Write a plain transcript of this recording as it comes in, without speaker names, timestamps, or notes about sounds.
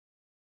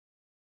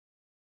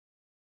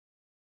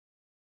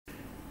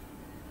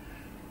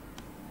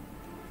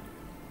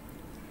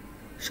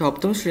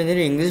সপ্তম শ্রেণীর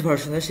ইংলিশ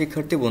ভার্সনের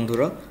শিক্ষার্থী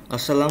বন্ধুরা,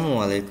 আসসালামু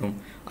আলাইকুম।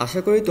 আশা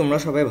করি তোমরা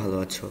সবাই ভালো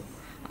আছো।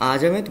 আজ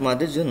আমি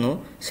তোমাদের জন্য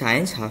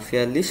সায়েন্স হাফ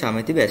ইয়ারলি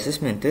সামেটিভ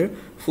অ্যাসেসমেন্টের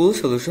ফুল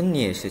সলিউশন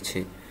নিয়ে এসেছি।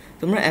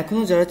 তোমরা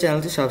এখনও যারা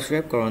চ্যানেলটি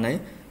সাবস্ক্রাইব করো নাই,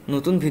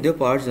 নতুন ভিডিও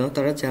পাওয়ার জন্য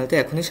তারা চ্যানেলটি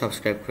এখনই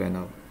সাবস্ক্রাইব করে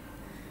নাও।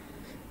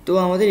 তো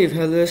আমাদের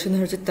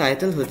ইভ্যালুয়েশনের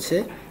টাইটেল হচ্ছে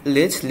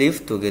লেটস লিভ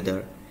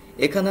টুগেদার।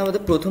 এখানে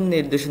আমাদের প্রথম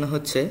নির্দেশনা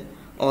হচ্ছে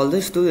all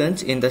the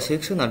students in the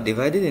section R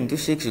divided into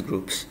 6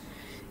 groups.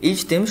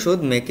 Each team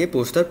should make a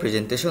poster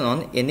presentation on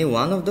any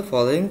one of the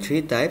following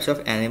 3 types of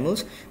animals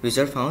which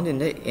are found in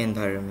the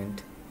environment.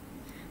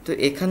 তো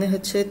এখানে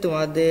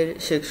তোমাদের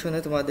সেকশনে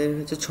তোমাদের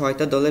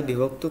 6টা দলে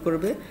বিভক্ত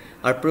করবে,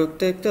 আর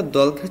প্রত্যেকটা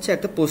দলকে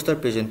একটা পোস্টার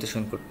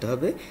প্রেজেন্টেশন করতে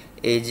হবে।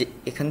 এই যে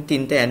এখানে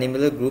 3টা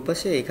অ্যানিমেলের গ্রুপ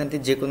আছে, এখান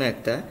থেকে যে কোনো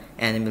একটা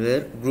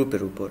অ্যানিমেলের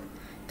গ্রুপের উপর।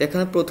 তো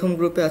এখানে প্রথম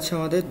গ্রুপে আছে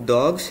আমাদের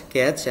ডগস,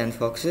 ক্যাটস অ্যান্ড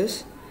ফক্সেস,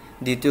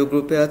 দ্বিতীয়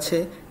গ্রুপে আছে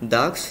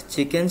ducks,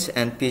 chickens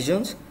and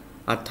pigeons,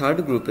 R third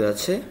গ্রুপে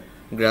আছে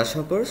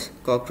গ্রাসহপার্স,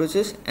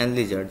 ককরোচেস অ্যান্ড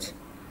লিজার্ডস।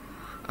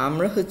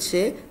 আমরা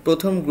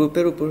প্রথম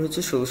গ্রুপের উপর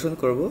সলিউশন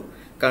করব,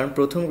 কারণ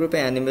প্রথম গ্রুপে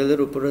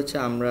অ্যানিমেলের উপর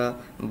আমরা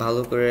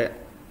ভালো করে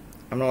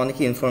অনেক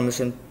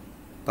ইনফরমেশন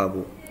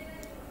পাবো।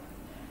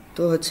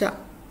 তো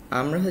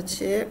আমরা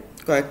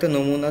কয়েকটা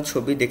নমুনা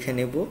ছবি দেখে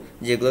নেব,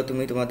 যেগুলো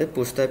তুমি তোমাদের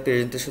পোস্টার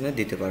প্রেজেন্টেশনে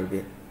দিতে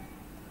পারবে।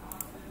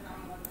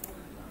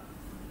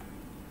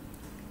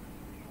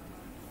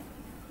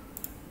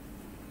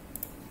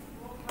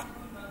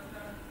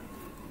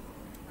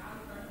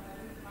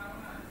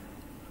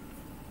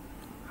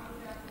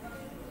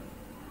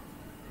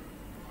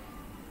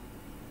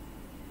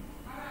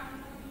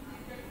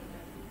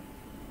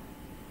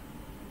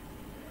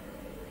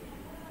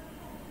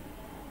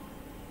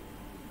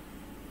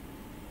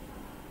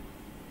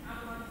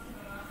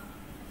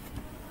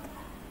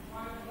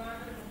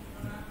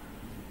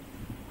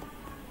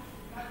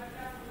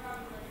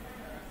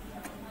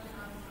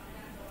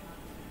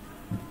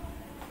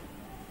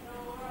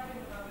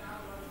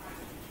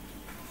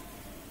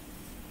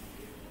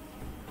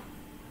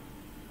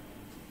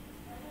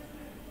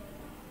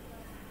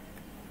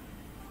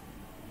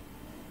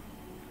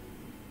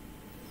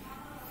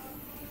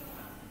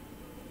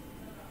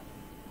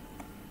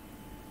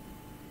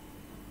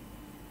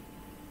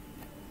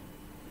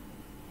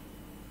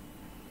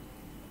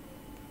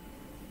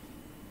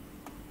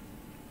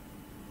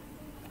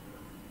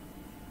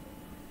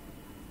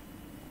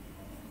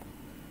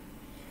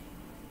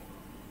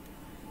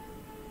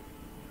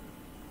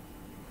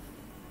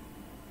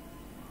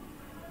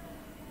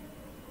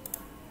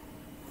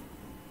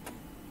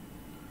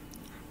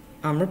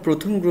 আমরা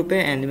প্রথম গ্রুপে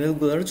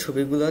অ্যানিমেলগুলোর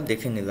ছবিগুলো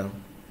দেখে নিলাম।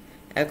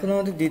 এখন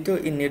আমাদের দ্বিতীয়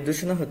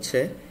নির্দেশনা হচ্ছে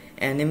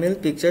animal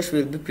pictures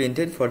will be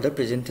printed for the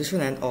presentation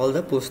and all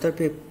the poster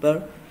paper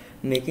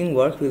making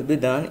work will be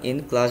done in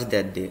class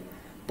that day.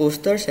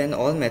 Posters and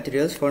all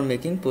materials for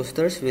making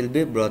posters will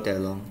be ব্রট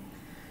along.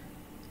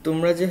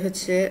 তোমরা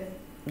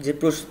যে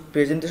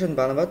presentation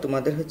বানাবা,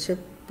 তোমাদের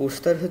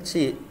poster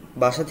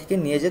বাসা থেকে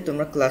নিয়ে যে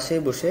তোমরা ক্লাসে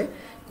বসে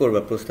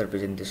করবা পোস্টার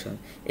প্রেজেন্টেশন।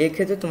 এই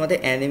ক্ষেত্রে তোমাদের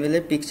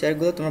অ্যানিমেলের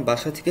পিকচারগুলো তোমার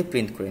বাসা থেকে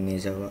প্রিন্ট করে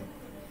নিয়ে যাওয়া।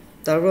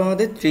 তারপর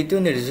আমাদের তৃতীয়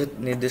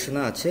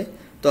নির্দেশনা আছে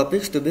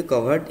topics two B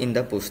covered in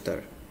the poster.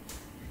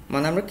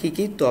 মানে আমরা কী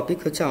কী টপিক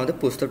আমাদের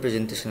পোস্টার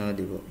প্রেজেন্টেশনে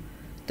দিব।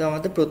 তো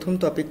আমাদের প্রথম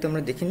টপিকটা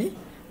আমরা দেখে নিই,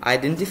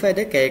 identify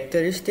the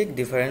characteristic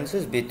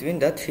differences between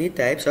the 3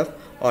 types of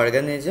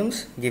organisms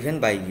given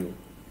by you.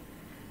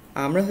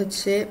 আমরা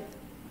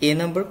এ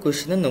নম্বর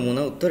কোশ্চেনের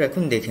নমুনা উত্তর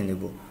এখন দেখে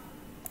নেব।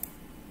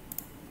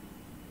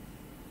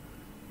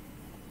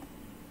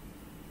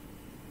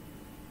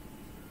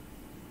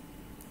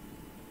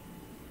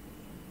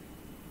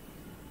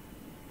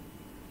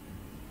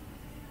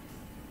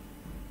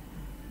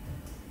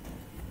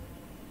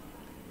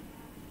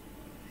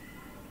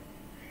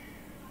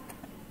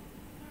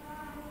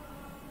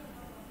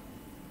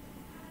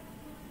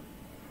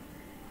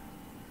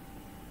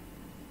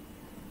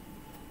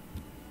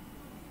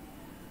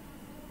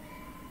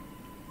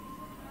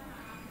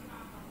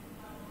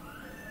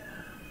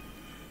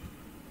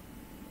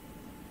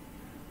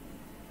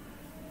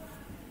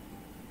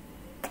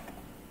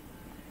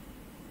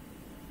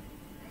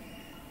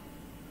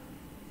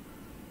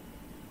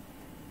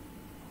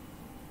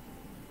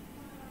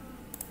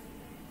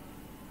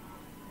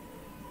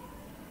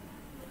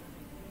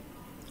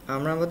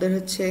 আমরা আমাদের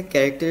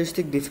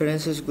ক্যারেক্টারিস্টিক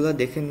ডিফারেন্সেসগুলো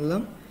দেখে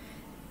নিলাম।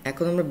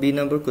 এখন আমরা বি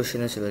নম্বর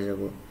কোশ্চেনে চলে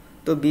যাব।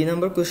 তো বি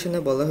নম্বর কোশ্চেনে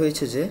বলা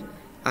হয়েছে যে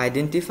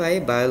identify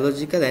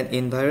biological and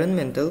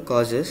environmental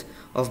causes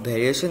of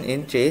variation in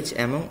traits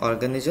among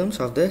organisms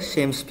of the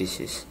same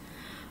species.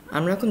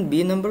 আমরা এখন বি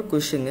নম্বর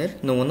কোশ্চেনের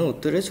নমুনা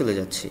উত্তরে চলে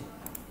যাচ্ছি।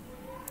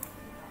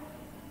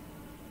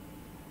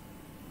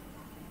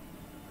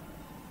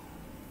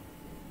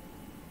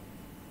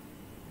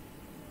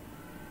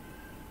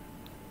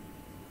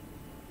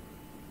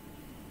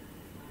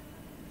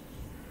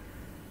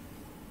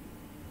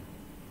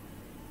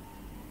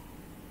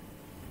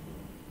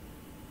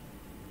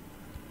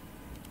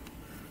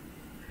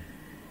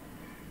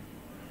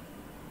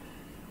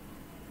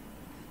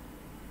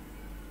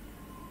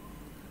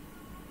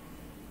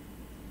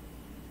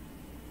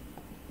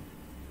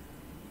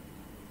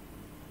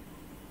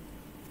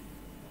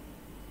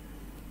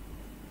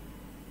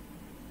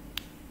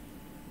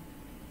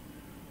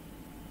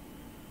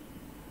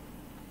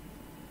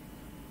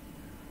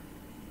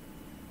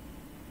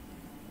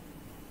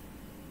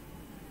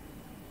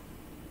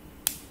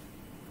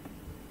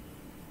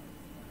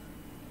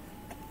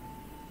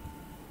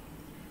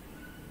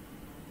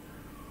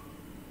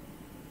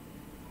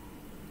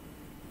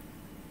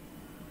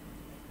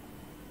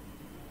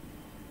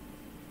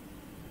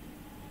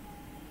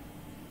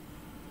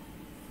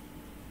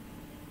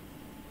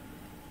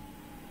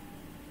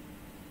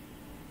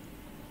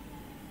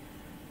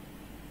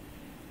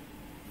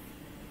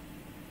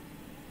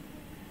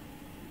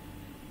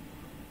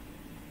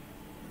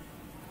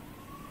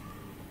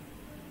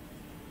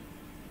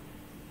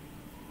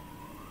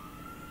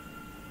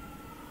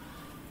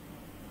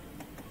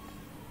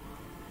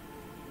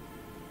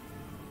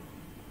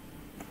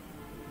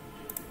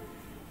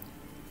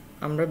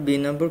 আমরা বি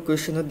নম্বর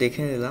কোয়েশ্চেনও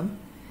দেখে নিলাম।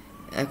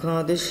 এখন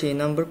আমাদের সেই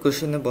নম্বর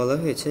কোয়েশ্চেনে বলা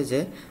হয়েছে যে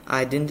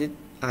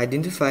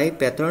identify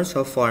patterns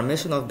of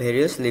formation of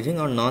various living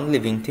or non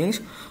living things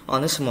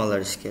on a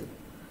smaller scale.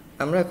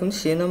 আমরা এখন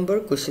সেই নম্বর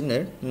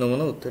কোয়েশ্চেনের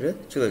নমুনা উত্তরে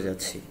চলে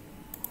যাচ্ছি।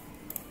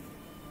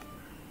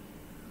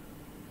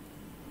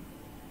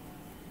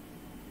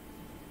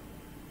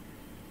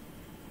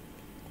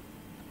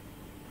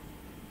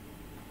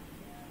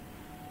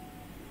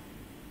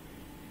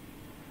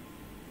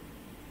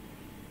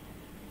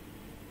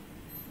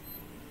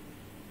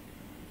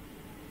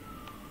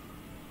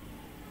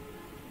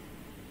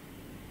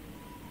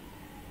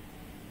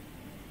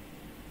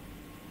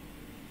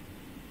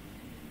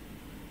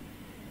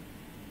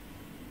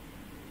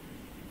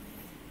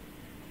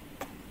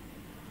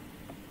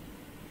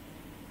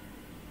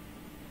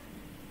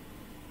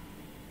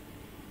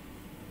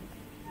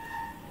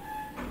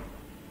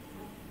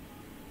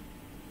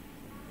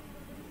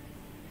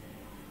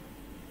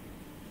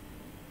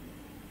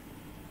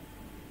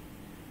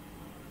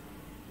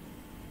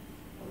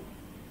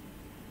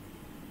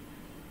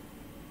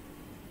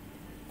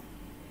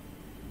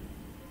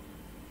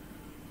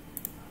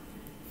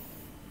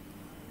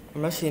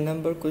 আমরা সেই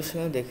নম্বর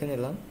কোয়েশ্চেনে দেখে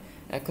নিলাম।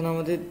 এখন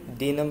আমাদের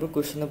ডি নম্বর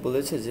কোয়েশ্চেনে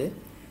বলেছে যে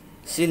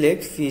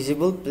select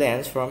feasible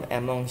plans from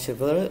among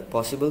several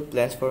possible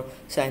plans for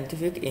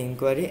scientific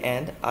inquiry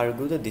and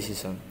argue the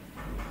decision.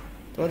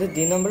 তোমাদের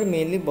ডি নম্বরে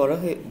মেইনলি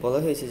বলা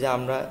হয়েছে যে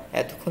আমরা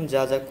এতক্ষণ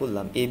যা যা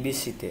করলাম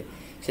এবিসিতে,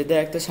 সেটা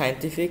একটা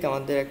সায়েন্টিফিক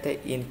আমাদের একটা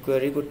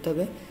ইনকোয়ারি করতে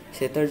হবে,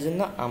 সেটার জন্য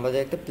আমাদের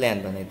একটা প্ল্যান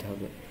বানাইতে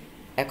হবে।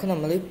 এখন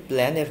আমাদের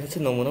প্ল্যানের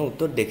নমুনা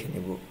উত্তর দেখে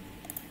নেব।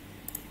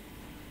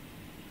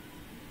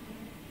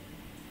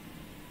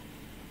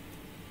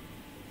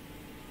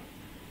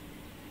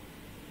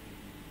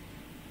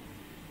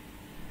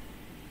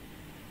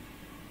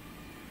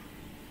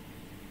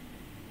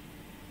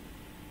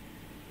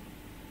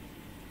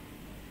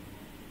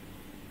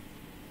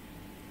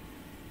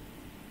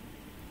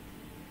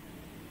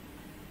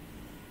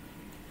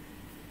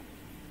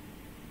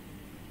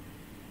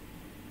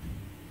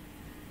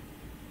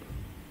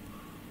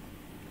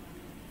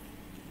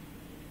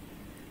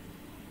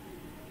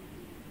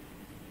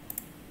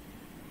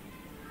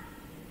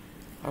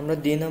 আমরা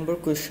ডি নম্বর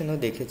কোয়েশ্চেনও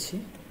দেখেছি।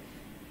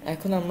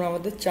 এখন আমরা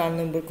আমাদের 4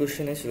 নম্বর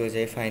কোয়েশ্চেনে চলে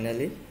যাই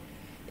ফাইনালি।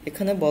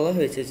 এখানে বলা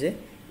হয়েছে যে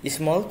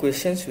small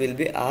questions will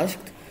be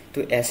asked to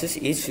assess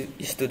each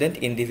student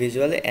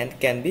individually and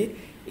can be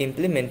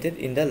implemented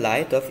in the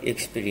light off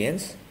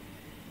experience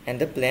and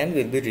the plan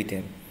will be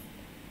written.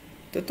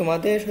 তো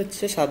তোমাদের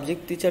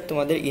সাবজেক্ট টিচার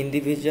তোমাদের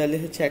ইন্ডিভিজুয়ালি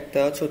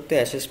একটা ছোট্ট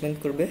অ্যাসেসমেন্ট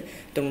করবে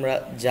তোমরা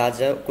যা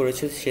যা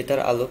করেছো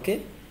সেটার আলোকে।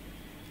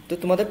 তো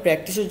তোমাদের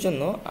প্র্যাকটিসের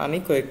জন্য আমি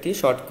কয়েকটি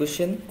শর্ট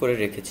কোয়েশ্চেন করে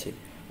রেখেছি।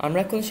 আমরা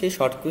এখন সেই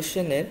শর্ট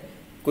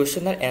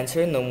কোয়েশ্চেন আর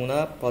অ্যান্সারের নমুনা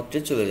পত্রে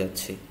চলে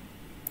যাচ্ছি।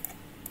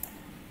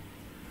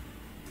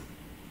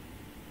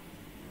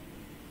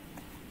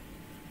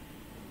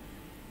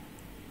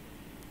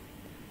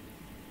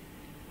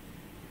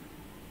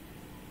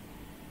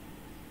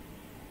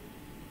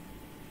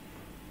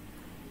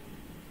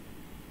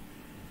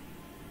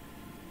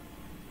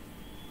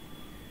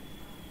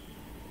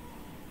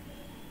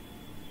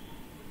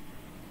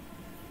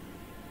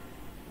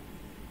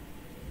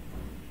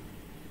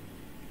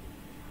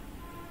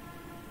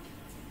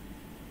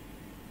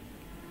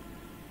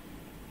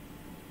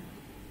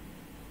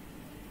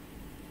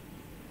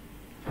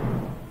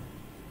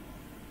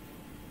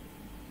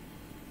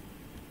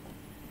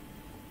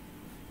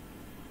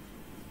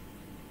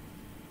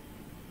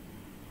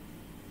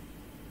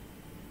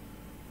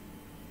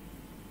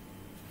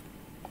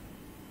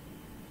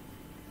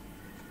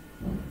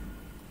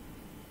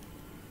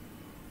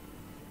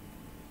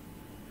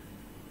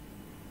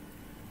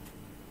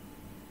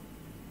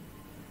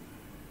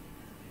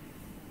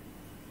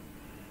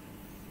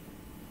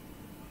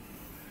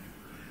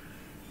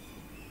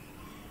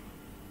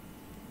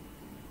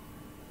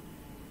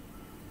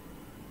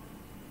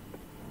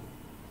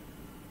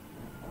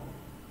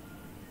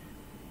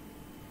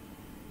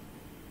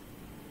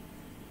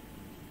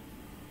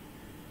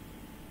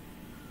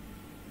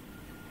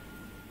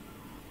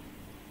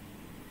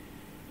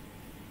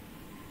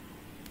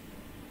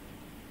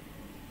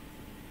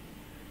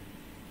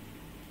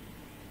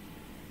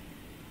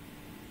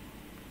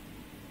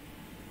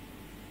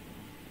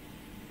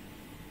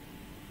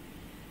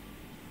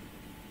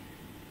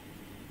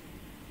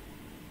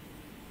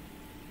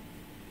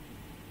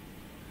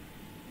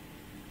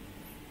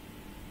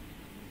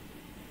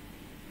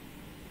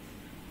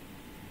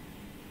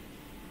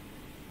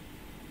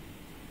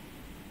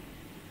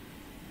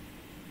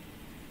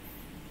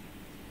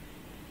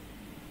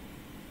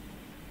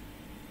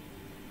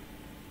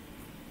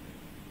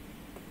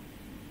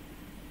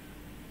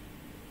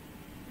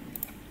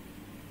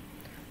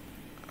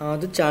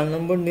 আমাদের 4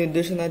 নম্বর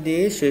নির্দেশনা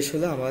দিয়ে শেষ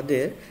হলো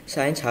আমাদের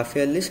science half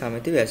yearly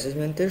summative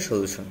অ্যাসেসমেন্টের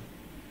solution.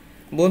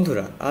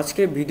 বন্ধুরা,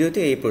 আজকের ভিডিওতে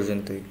এই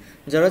পর্যন্তই।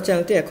 যারা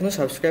চ্যানেলটি এখনও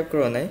সাবস্ক্রাইব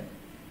করে নাই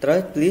তারা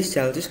প্লিজ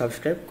চ্যানেলটি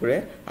সাবস্ক্রাইব করে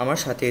আমার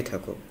সাথেই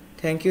থাকো।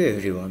 Thank you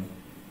everyone.